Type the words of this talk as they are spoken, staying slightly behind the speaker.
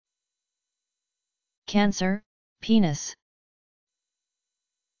Cancer, penis.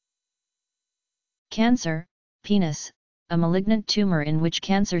 Cancer, penis, a malignant tumor in which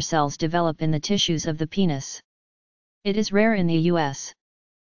cancer cells develop in the tissues of the penis. It is rare in the U.S.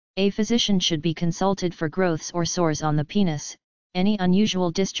 A physician should be consulted for growths or sores on the penis, any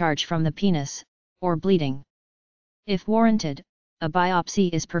unusual discharge from the penis, or bleeding. If warranted, a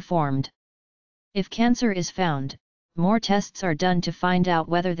biopsy is performed. If cancer is found, more tests are done to find out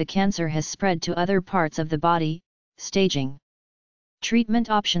whether the cancer has spread to other parts of the body. Staging. Treatment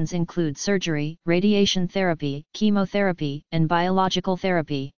options include surgery, radiation therapy, chemotherapy, and biological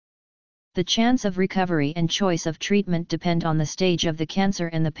therapy. The chance of recovery and choice of treatment depend on the stage of the cancer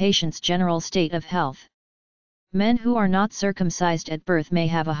and the patient's general state of health. Men who are not circumcised at birth may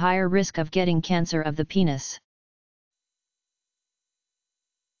have a higher risk of getting cancer of the penis.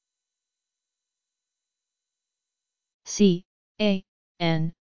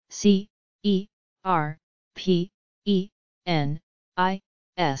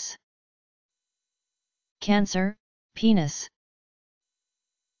 C-A-N-C-E-R-P-E-N-I-S. Cancer, penis.